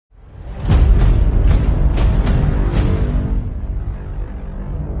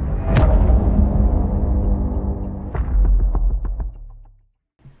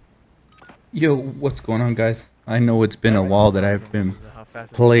Yo, what's going on, guys? I know it's been a while that I've been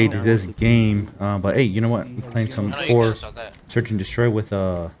played this game, but hey, you know what? I'm playing some Core Search and Destroy with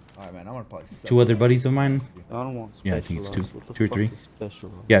two other buddies of mine. Yeah, I think it's two or three.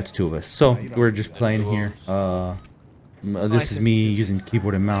 Yeah, it's two of us. So we're just playing here. This is me using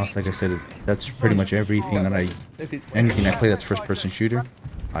keyboard and mouse. Like I said, that's pretty much anything I play that's first-person shooter.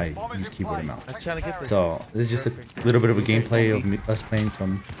 I use keyboard and mouse. So this is just a little bit of a gameplay of us playing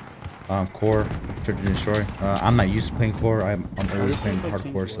some Core Search and Destroy. I'm not used to playing Core. I'm always playing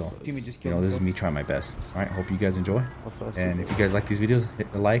hardcore, so you know, this is me trying my best. All right, hope you guys enjoy. And if you guys like these videos, hit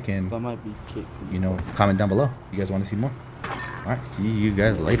a like and you know, comment down below if you guys want to see more. All right, see you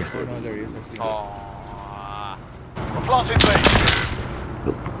guys later.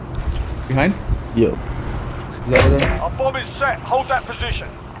 Behind? Yep. Our bomb is set. Hold that position.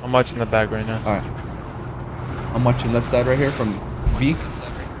 I'm watching the back right now. Alright. I'm watching left side right here from B.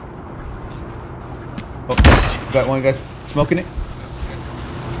 Oh, got one guy smoking it.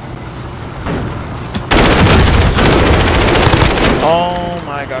 Oh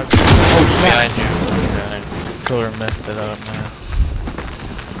my god. Oh, Behind you. Killer messed it up, man.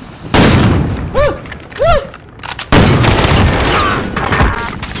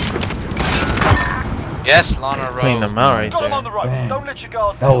 Yes, Lana Road. Clean them out right Got him on there. the road. Don't let your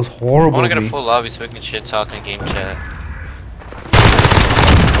guard That down. was horrible. I want to get a full lobby so we can shit talk in game chat.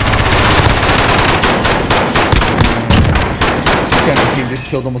 This team just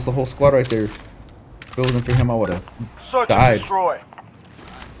killed almost the whole squad right there. If it wasn't for him, I would have Search died. and destroy.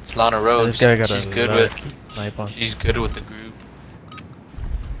 It's Lana Road. This guy got She's a good snipe on. She's good with the group.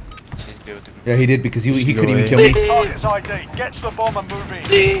 She's good with the group. Yeah, he did because he couldn't even kill me. Target's ID. Get to the bomb and move in.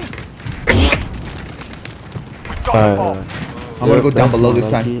 We've got the bomb. I'm gonna go down below this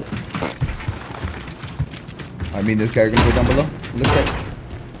time. I mean, this guy gonna go down below. Looks like.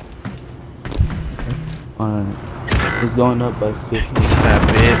 Alright. It's going up by 50. That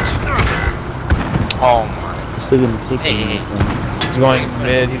bitch. Oh my. It's still gonna take Hey. He's going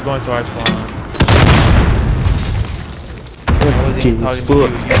mid. He's going to our spawn. I wasn't even talking to you. You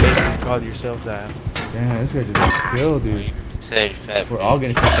basically called yourself that. Damn, this guy just got killed, dude. Say fat. We're all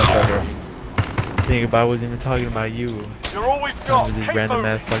getting kicked up right here. Think about I wasn't even talking about you. You're all we've It got. was this Keep random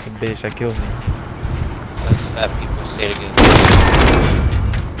moving. ass fucking bitch that killed me. That's fat people. Say it again.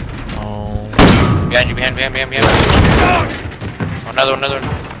 Oh. Behind you, behind. Oh, another one.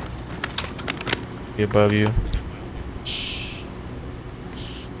 Be above you.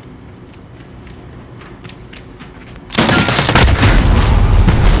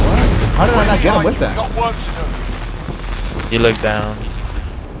 How did I not get him with that? Got work to do. You look down.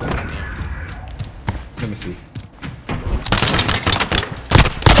 Let me see.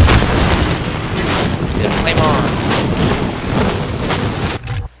 Yeah, flame on.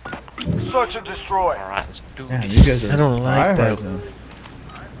 Search and destroy. Alright, let's do Man, this. you guys are. I don't like that. tryhards, man.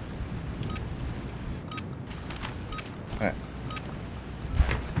 Alright.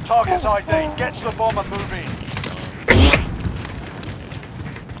 Target's ID. Get to the bomb and move in.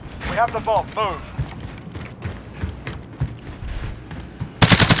 We have the bomb. Move.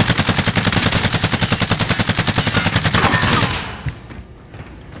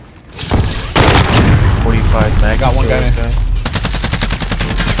 I got one guy.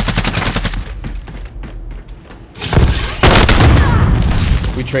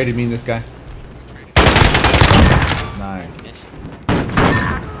 We traded me and this guy. Nice.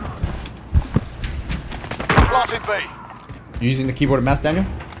 Planted B. You using the keyboard and mouse, Daniel?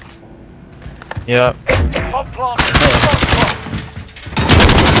 Yep. Top planted.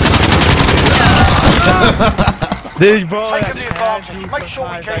 This bro. Taking the advantage. Make sure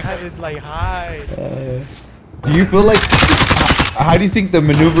we keep it. It's like hide. Do you feel like? How do you think the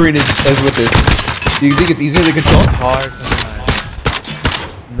maneuvering is with this? Do you think it's easier to control? Hard.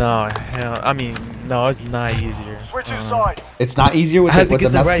 No, hell. I mean, no, it's not easier. Switch inside. It's not easier with I have the to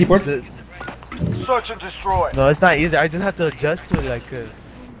get mouse the and right. keyboard. Search and destroy. No, it's not easy. I just have to adjust to it,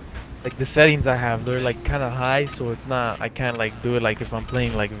 like the settings I have, they're like kind of high, so it's not. I can't like do it like if I'm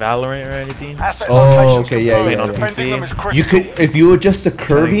playing like Valorant or anything. Asset Oh, locations okay, yeah, confirmed. yeah, yeah. Defending them is You critical. could, if you adjust the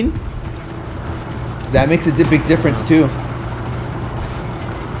curving, that makes a big difference too.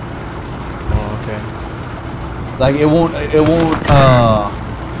 Oh, okay. Like it won't.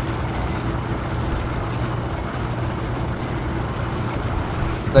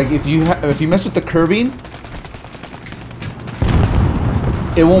 Like if you mess with the curving,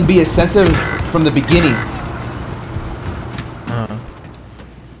 it won't be as sensitive from the beginning.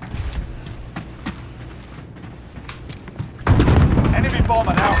 Enemy bomb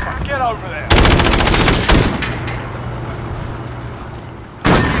at Alpha. Get over there.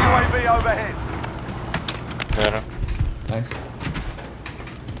 UAV overhead. Got him. Nice.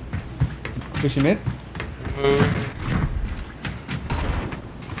 Pushing mid.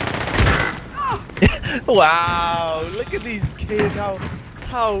 Wow, look at these kids,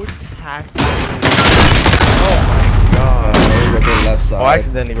 how tactical. Oh my god. Left side. Oh, I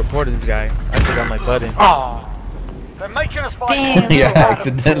accidentally reported this guy. I forgot my button. Oh. They're making us fight. Yeah, I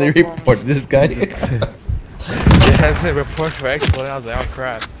accidentally reported this guy. Yeah, I said report for exploit. I was like, oh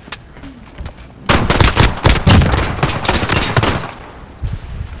crap.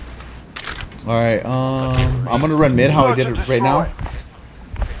 Alright, I'm gonna run mid how I did it right now.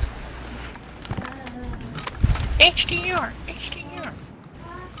 HDR.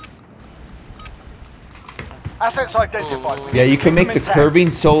 Assets identified. Yeah, you can make the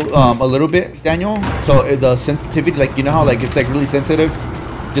curving so a little bit, Daniel. So the sensitivity, like you know how like it's like really sensitive,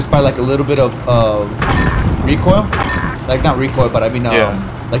 just by like a little bit of recoil, like not recoil, but I mean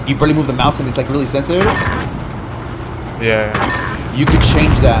like you barely move the mouse and it's like really sensitive. Yeah. You could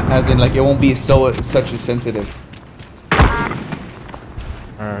change that, as in like it won't be such a sensitive.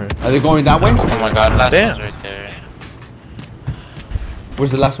 Alright. Are they going that way? Oh my god, last one's right there. Where's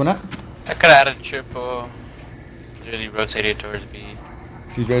the last one at? I could have added triple. Really rotated towards B.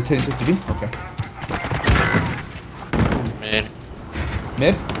 He's rotating to B? Okay. Mid.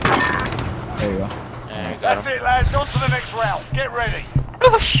 Mid? There you go. Yeah, got That's him. it, lads. On to the next round. Get ready.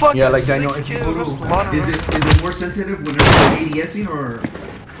 What the fuck? Yeah, like Daniel, if you go to, is it more sensitive when you're ADSing or?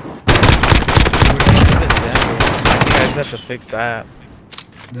 You guys have to fix that.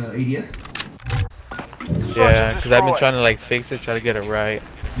 The ADS? Yeah, because I've been trying to like fix it, try to get it right.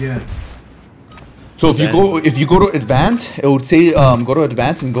 Yeah. So if you go to advanced, it would say go to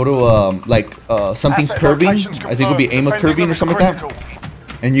advanced and go to like something curving. I think it would be aim of curving or something like that.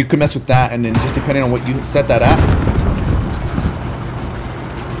 And you can mess with that, and then just depending on what you set that at.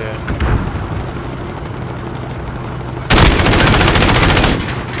 Yeah.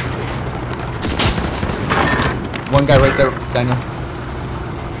 One guy right there, Daniel.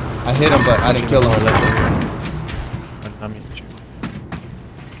 I hit him, but I didn't kill him.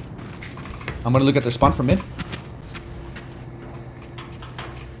 I'm gonna look at their spawn from mid.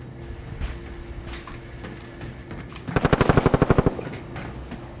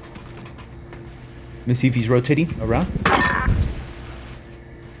 Let me see if he's rotating around.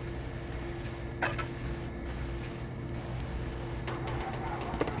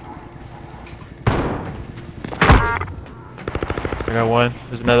 I got one.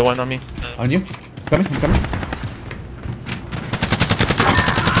 There's another one on me. On you? Coming, I'm coming.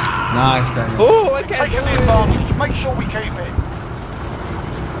 Nice, Daniel. Oh, I can't Taking the advantage. Make sure we keep it.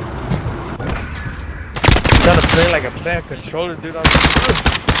 I'm trying to play like a player controller, dude. I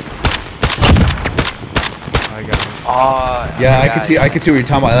got him. Oh, Yeah, I could see what you're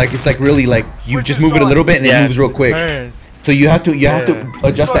talking about. Like it's like really like you just move it a little bit and it moves real quick. Turns. So you have to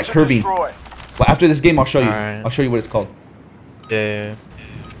adjust that Search and curving. destroy. But after this game, I'll show you. Alright. I'll show you what it's called. Yeah.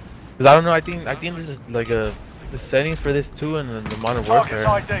 Cause I don't know. I think this is like the settings for this too, and the Modern Target's Warfare.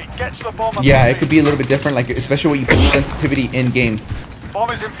 ID. Get to the bomb. and Yeah, move it could be a little bit different, like especially when you put the sensitivity in game. Bomb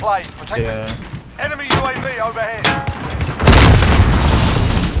is in play. Protect Yeah. enemy UAV overhead.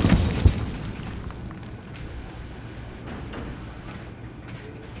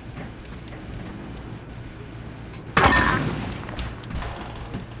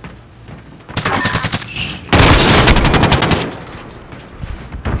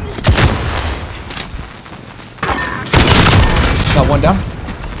 Got one down.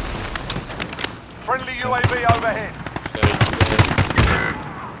 Friendly UAV overhead.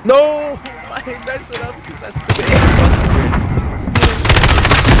 No, I messed it up because that's the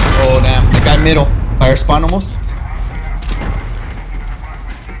Oh damn, that guy middle. Fire spawn almost.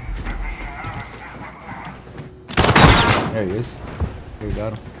 There he is. There you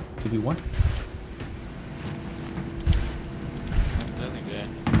got him. 2v1.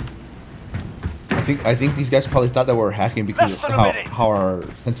 I think these guys probably thought that we were hacking because of how our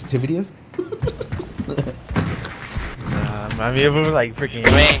sensitivity is. I mean, it was like freaking.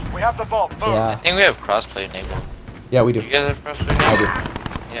 We have the bomb. Move. I think we have crossplay enabled. Yeah, we do. You guys have crossplay I enabled?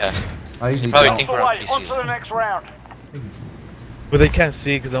 do. Yeah. I usually Probably don't. think Off we're the on way. On to the PC. next round. But they can't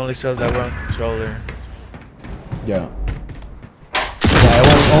see because it only shows that one controller. Yeah. Yeah, it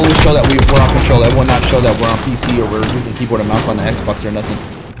won't only show that we're on controller. It will not show that we're on PC or we're using keyboard and mouse on the Xbox or nothing.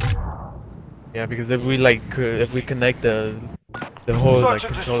 Yeah, because if we if we connect the whole like Search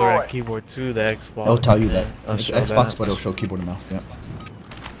and controller and destroy. keyboard to the Xbox, It'll tell you that. it'll It's show Xbox, that. but it'll show keyboard and mouse. Yeah.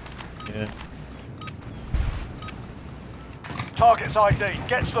 Yeah. Target's ID.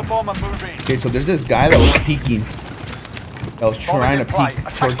 Get to the bomb and move in. Okay, so there's this guy that was peeking. I was trying to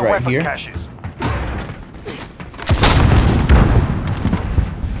peek towards right here. Caches.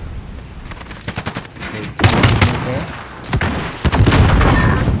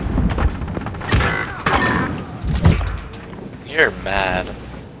 You're mad. I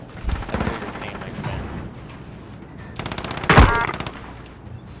feel your pain, my friend.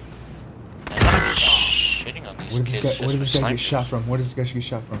 And I'm just shitting on these kids. Where did this guy get shot from? Where did this guy get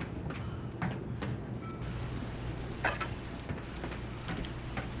shot from?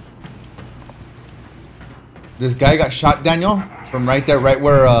 This guy got shot, Daniel, from right there, right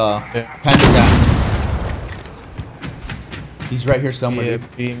where Panda's at. He's right here somewhere. Yeah,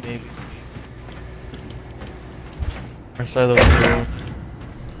 Dude. B maybe. Or side of the road.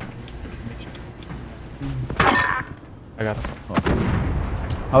 I got him.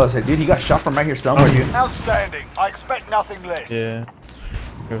 I was like, dude, he got shot from right here somewhere, dude. Outstanding. I expect nothing less. Yeah.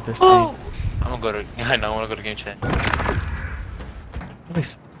 Go with their Oh. I'm gonna go to. I know. I wanna go to game chat.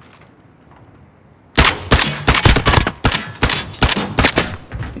 Nice.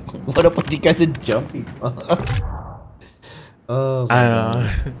 What up with you guys and jumping? Oh. I know.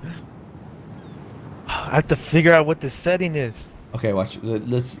 I have to figure out what the setting is. Okay, watch.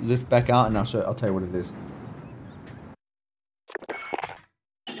 Let's back out and I'll tell you what it is.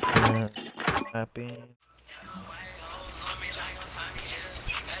 Happy.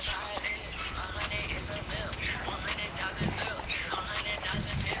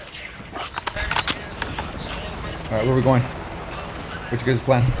 All right, where are we going? What's your guys'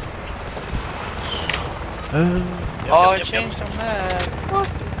 plan? Oh, it changed so mad. What?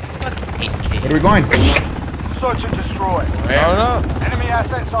 Where are we going? Search and destroy. Where? Enemy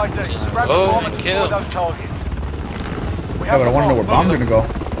assets ID. Grab the Oh, bomb and and destroy kill. those targets. We Yeah, but I want to know where bombs are gonna go.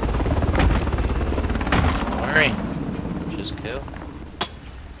 Don't worry. Just kill.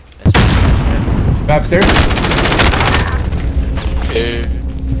 Back upstairs.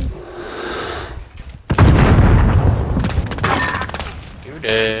 You're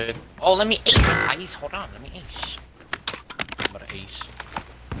dead. Oh, let me ace, guys. Hold on, let me ace. I'm about to ace.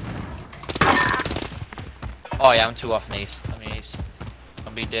 Oh yeah, I'm too off an ace. Let me ace.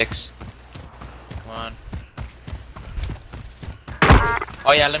 Don't be dicks. Come on.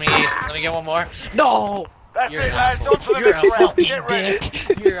 Oh yeah, let me ace. Let me get one more. No! That's You're it, an lads. asshole. On to the You're next a round. fucking Get ready.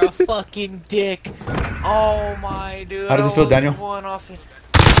 dick. You're a fucking dick. Oh my dude. How does it feel, Daniel? One off it.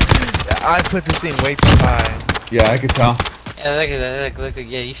 I put this thing way too high. Yeah, I could tell. Yeah, look at that. Look.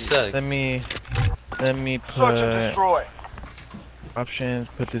 Yeah, you suck. Let me Search and put destroy. options.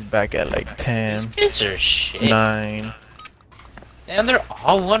 Put this back at like These 10, kids are shit. 9. And they're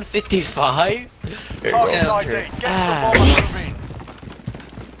all 155? Target's Yeah. ID. Get to the bomb and move in.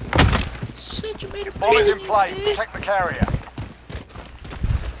 Shit, you made a Bomb is in breeze, play. bitch. Protect the carrier.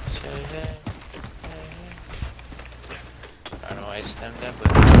 I don't know why I stemmed that,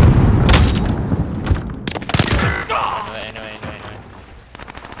 but... Anyway.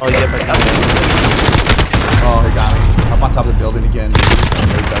 Oh yeah, but Oh, he got me. I'm on top of the building again.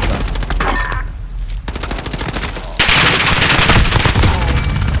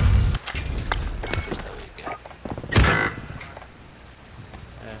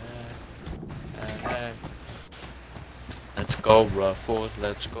 Let's go, Ruffles.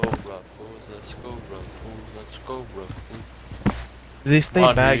 Let's go, Ruffles. Let's go, Ruffles. Let's go, Ruffles. they stay Come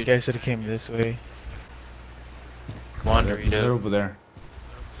on, back. dude. Guys should have came this way. Come on, They're Dorito. over there.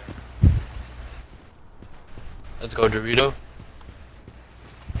 Let's go, Dorito.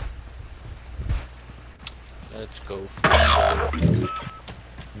 Let's go.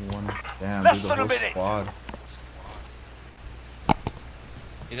 One. Damn, Less dude, the than a whole minute. squad.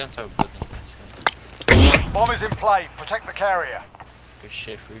 He's on top of building. Bomb is in play. Protect the carrier. Good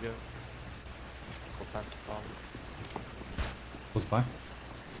shit, Frito. Go plant the bomb. Close by.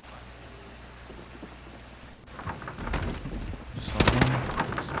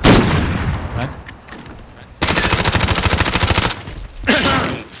 Right.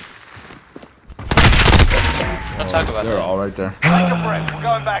 Don't talk about They're that. all right there. Take a breath. We're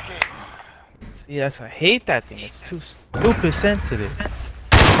going back in. See, I hate that thing. It's too stupid sensitive.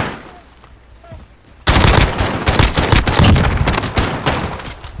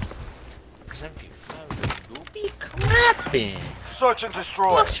 Goopy clapping. Search and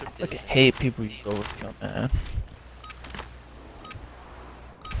destroy. What's with I this? hate people you go with kill, man.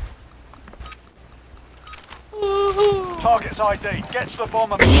 Target's ID. Get to the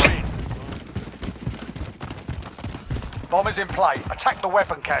bomb and move in. Bomb is in play. Attack the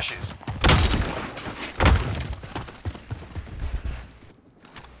weapon caches.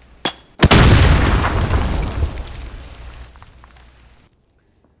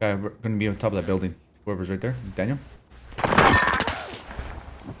 Okay, we're gonna be on top of that building. Whoever's right there. Daniel?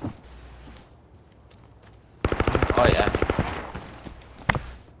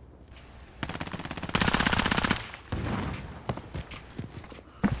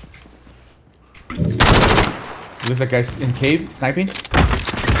 Looks like guys in cave sniping. I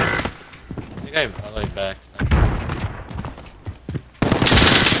think I all the way back.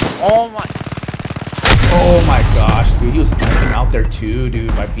 Oh my. Oh my gosh, dude. He was sniping out there too, dude,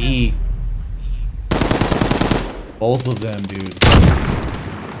 by B. Both of them, dude.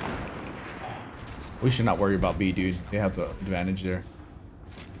 We should not worry about B, dude. They have the advantage there.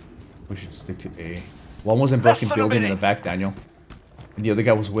 We should stick to A. One was in broken building in the back, Daniel. And the other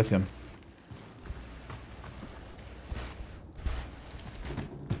guy was with him.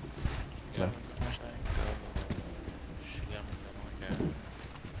 Yeah.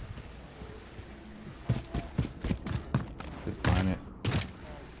 Good planet.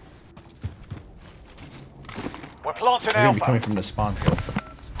 We're planting They're gonna be Alpha. coming from the spawn, so.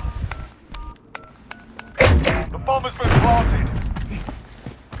 The bomb has been planted.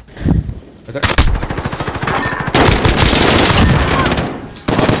 Right there.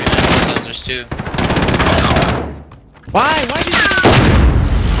 There's two. Why? Why did you...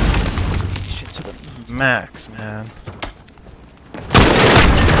 Shit to the max, man.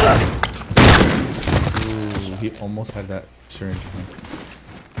 Ooh, he almost had that syringe.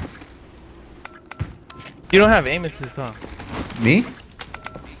 You don't have aim assist, huh? Me?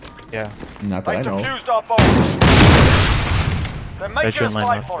 Yeah. Not that They I know. defused our bomb. They're making us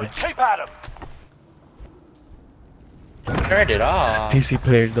fight for it. Keep at them. Turned it off. PC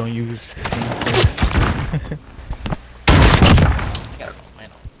players don't use aim assist.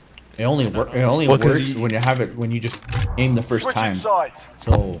 It only works when you have it when you just aim the first Switching time. sides.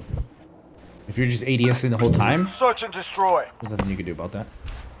 So if you're just ADSing the whole time, Search and destroy. there's nothing you can do about that.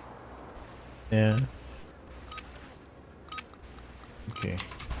 Yeah. Okay.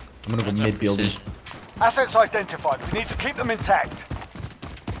 I'm gonna go mid building. Assets identified. We need to keep them intact.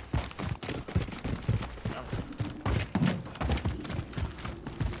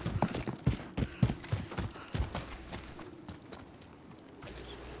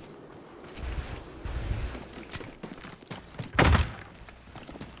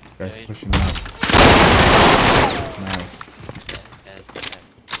 Guys pushing out. Nice.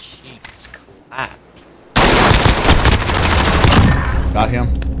 Cheeks clap. Got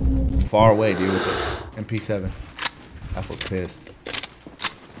him. Far away, dude, with the MP7. Apple's pissed.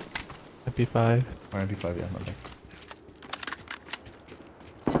 MP5. Or MP5, yeah, my bad.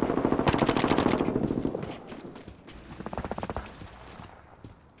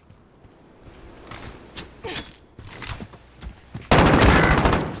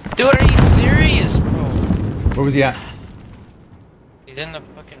 Dude, are you serious, bro? Where was he at? He's in the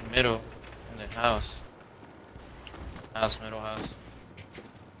fucking middle. In the house. Middle house.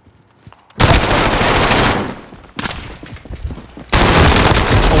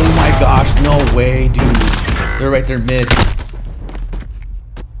 Oh my gosh, no way, dude. They're right there mid. Oh,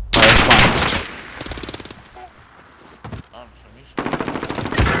 that's fine.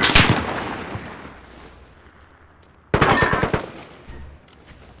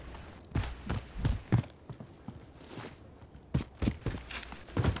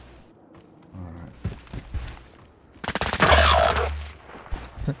 Alright.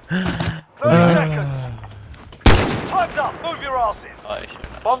 30 seconds. Time's up. Move your asses. Oh, I should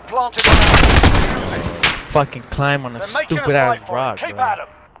not. Bomb planted. Fucking climb on a They're making us stupid ass fight for rock, it. Keep bro. at them.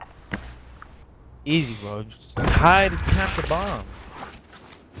 Easy, bro. Just hide and camp the bomb.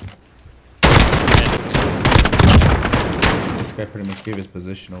 This guy pretty much gave his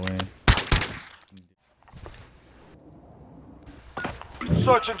position away.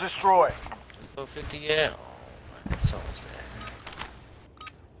 Search and destroy. 50, yeah. Oh, my, it's almost there.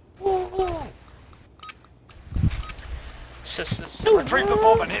 Retrieve the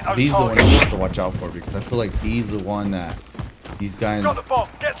bomb and hit those B's the one targets. you have to watch out for because I feel like B's the one that these guys Got the bomb.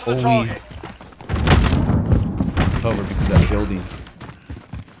 Get to the always target. cover because of that building.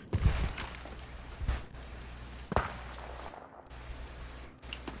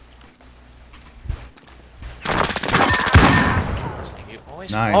 You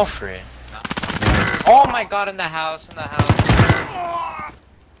always Nice. fall for it. Nice. Oh my god, in the house,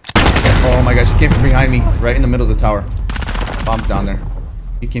 Oh my gosh, he came from behind me, right in the middle of the tower. Bomb's down there.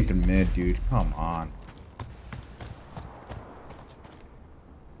 He came to mid, dude. Come on.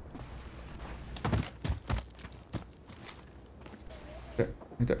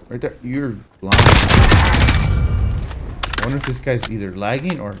 Right there. You're blind. I wonder if this guy's either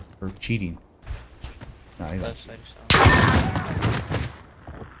lagging or cheating. Nah, he's not. Left side.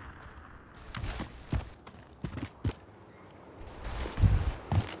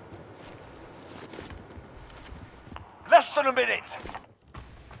 Less than a minute.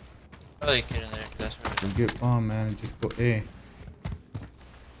 Probably get in there. That's where. Go get bomb, man, and just go A.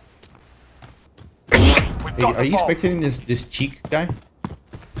 We've Hey, got are the you bomb. spectating this cheek guy?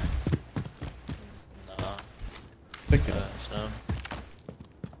 No. Spectating.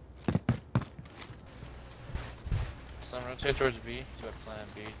 Some rotate towards B. You got plan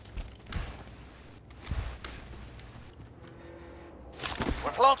B.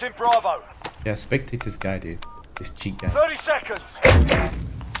 We're planting Bravo. Yeah, spectate this guy, dude. This cheek guy. 30 seconds.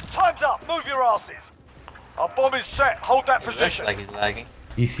 Time's up. Move your asses. Our bomb is set. Hold that He looks position. like he's lagging.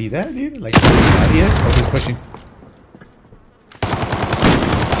 You see that, dude? Like, how he is? Oh, he's pushing.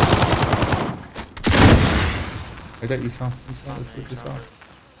 I thought you saw. You saw. Let's put this off.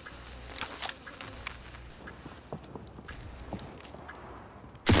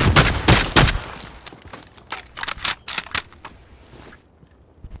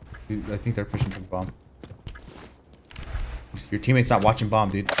 Dude, I think they're pushing to the bomb. Your teammate's not watching bomb,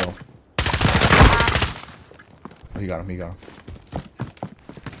 dude. So. Oh, he got him. He got him.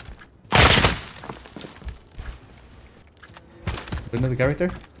 There's another guy right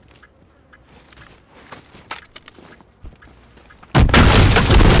there.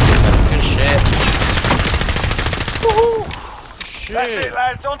 Good shit. Shit. That's it,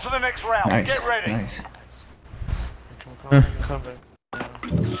 lads. On to the next round. Nice. Get ready. Nice.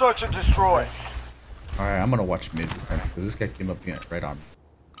 Search and destroy. Alright, I'm gonna watch mid this time because this guy came up right on me.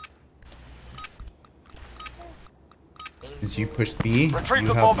 Since you pushed B, Retrieve you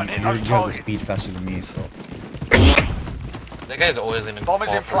the have, bomb and hit those you have the targets. speed faster than me, so. That guy's always gonna Bomb is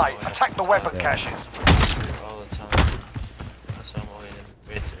fall in for play. it. Attack the weapon Yeah. caches. All the time. That's why I'm always in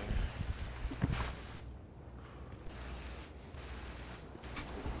right there.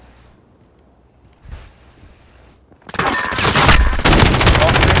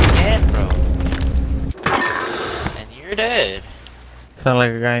 Oh, you're dead, bro. And you're dead. Sound like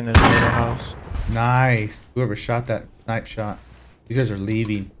a guy in this little house. Nice. Whoever shot that snipe shot. These guys are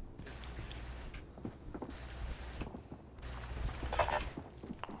leaving.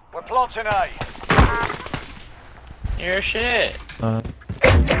 We're planting A. You're shit.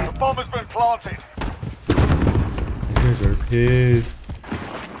 The bomb has been planted. These guys are pissed.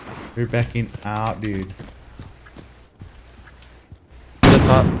 They're backing out, dude. The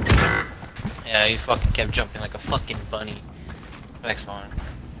top. Yeah, you fucking kept jumping like a fucking bunny. Next one.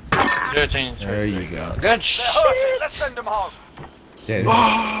 There you go. Good They're shit. hurting. Let's send them home. Yeah,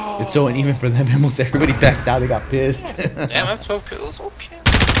 it's so uneven for them. Almost everybody backed out. They got pissed. Damn, I have 12 kills. Okay.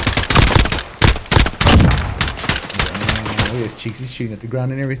 Look at his cheeks. He's shooting at the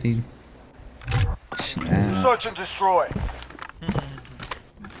ground and everything. Snap. Search and destroy.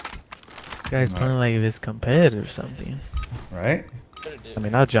 Guy's playing like if it's competitive or something. Right? I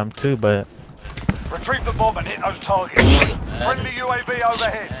mean, I'll jump too, but Retrieve the bomb and hit those targets. Friendly UAV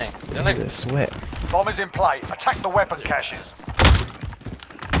overhead. Dang. They're like, the sweat. Bomb is in play. Attack the weapon caches.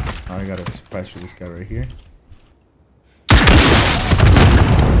 Oh, I got a surprise for this guy right here.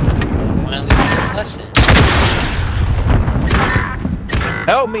 finally learned a lesson.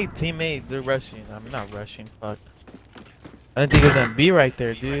 Help me, teammate. They're rushing. I'm not rushing. Fuck. I didn't think it was gonna be right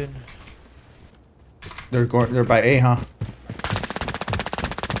there, dude. They're going. They're by A, huh?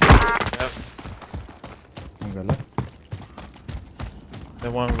 Yep. One guy left.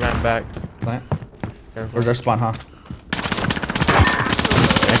 The one ran back. Plant. Careful. Where's our spawn, huh?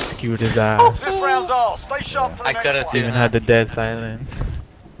 Execute his ass. This round's ours. Stay sharp for the I next coulda one. too. Even had the dead silence.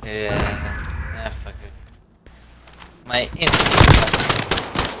 Yeah. Ah, fuck it. My instinct.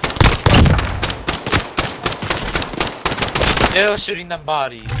 Still shooting them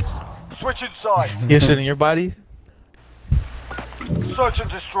bodies. Switching sides. You shooting your body? Search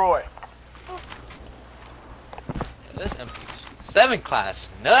and destroy. Yeah, this MP7 class,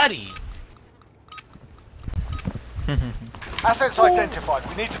 nutty. Assets identified.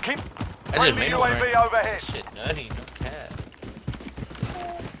 We need to keep I just friendly made UAV overhead. Shit, nutty, no cap.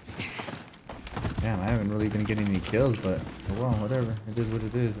 Damn, I haven't really been getting any kills, but oh well, whatever. It is what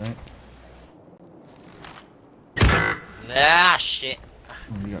it is, right? Ah, shit.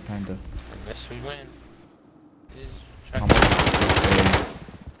 Oh, we got time to. Unless we win.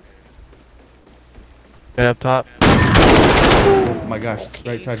 Get up top. Oh my gosh!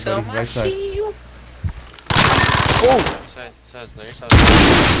 Right side, buddy. Right side. Oh! Side there, side there.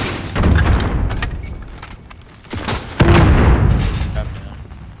 Crap, now.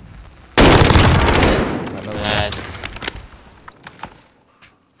 Another one. Nice.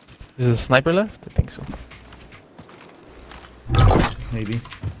 Is there a sniper left? I think so. Maybe.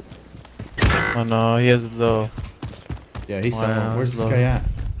 Oh no, he has the Yeah, he's Wow, somewhere. Where's this low. guy at?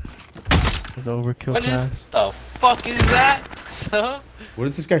 overkill What class. is the fuck is that? So? What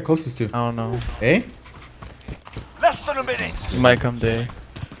is this guy closest to? I don't know. Eh? Less than a minute. He might come day.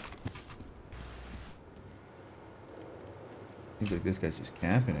 Seems like this guy's just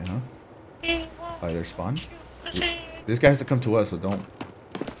camping it, huh? By their spawn. This guy has to come to us, so don't.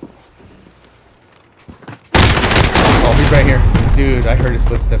 Oh, he's right here. Dude, I heard his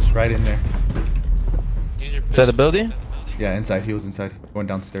footsteps right in there. Inside the building? Yeah, inside. He was inside. Going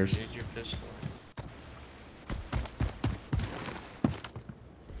downstairs.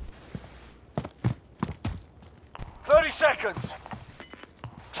 30 seconds.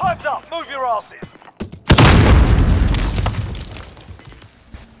 Time's up. Move your asses.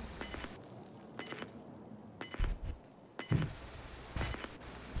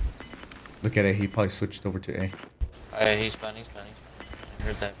 Look at it. He probably switched over to A. He's spun. I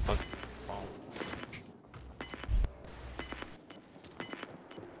heard that fucking bomb.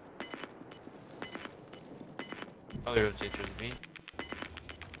 Probably rotate through the B.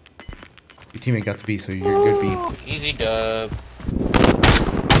 Your teammate got to B, so you're good B. Easy dub.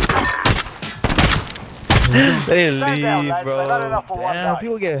 They Stand down, leave, lads. bro. They've had enough for one Damn, day.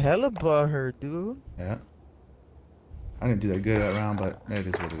 people get hella butthurt, dude. Yeah. I didn't do that good that round, but it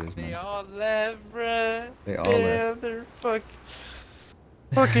is what it is, They man. all left, bruh. They all left. They're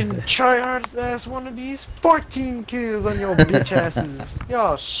fucking try-hard ass wannabes. 14 kills on your bitch asses.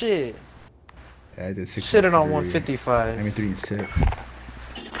 Y'all shit. Yeah, I did 6. Shitting on 155. I mean 3 and 6.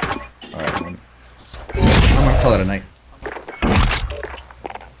 Alright, man. I'm gonna call it a night.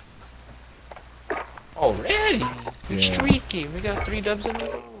 Already? Yeah. Streaky. We got 3 dubs in a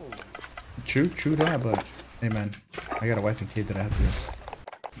row. True that, but hey, man, I got a wife and kid that I have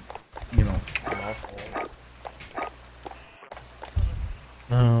to, you know.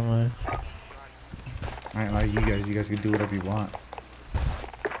 Oh, man. I ain't like you guys. You guys can do whatever you want.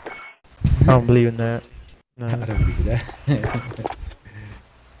 I don't believe in that. No. I don't believe in that.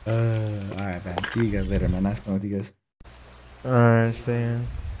 Alright, man. See you guys later, man. Nice going with you guys. Alright, Sam.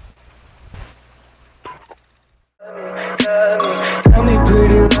 Tell me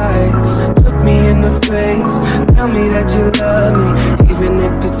pretty lies, look me in the face. Tell me that you love me, even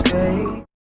if it's fake.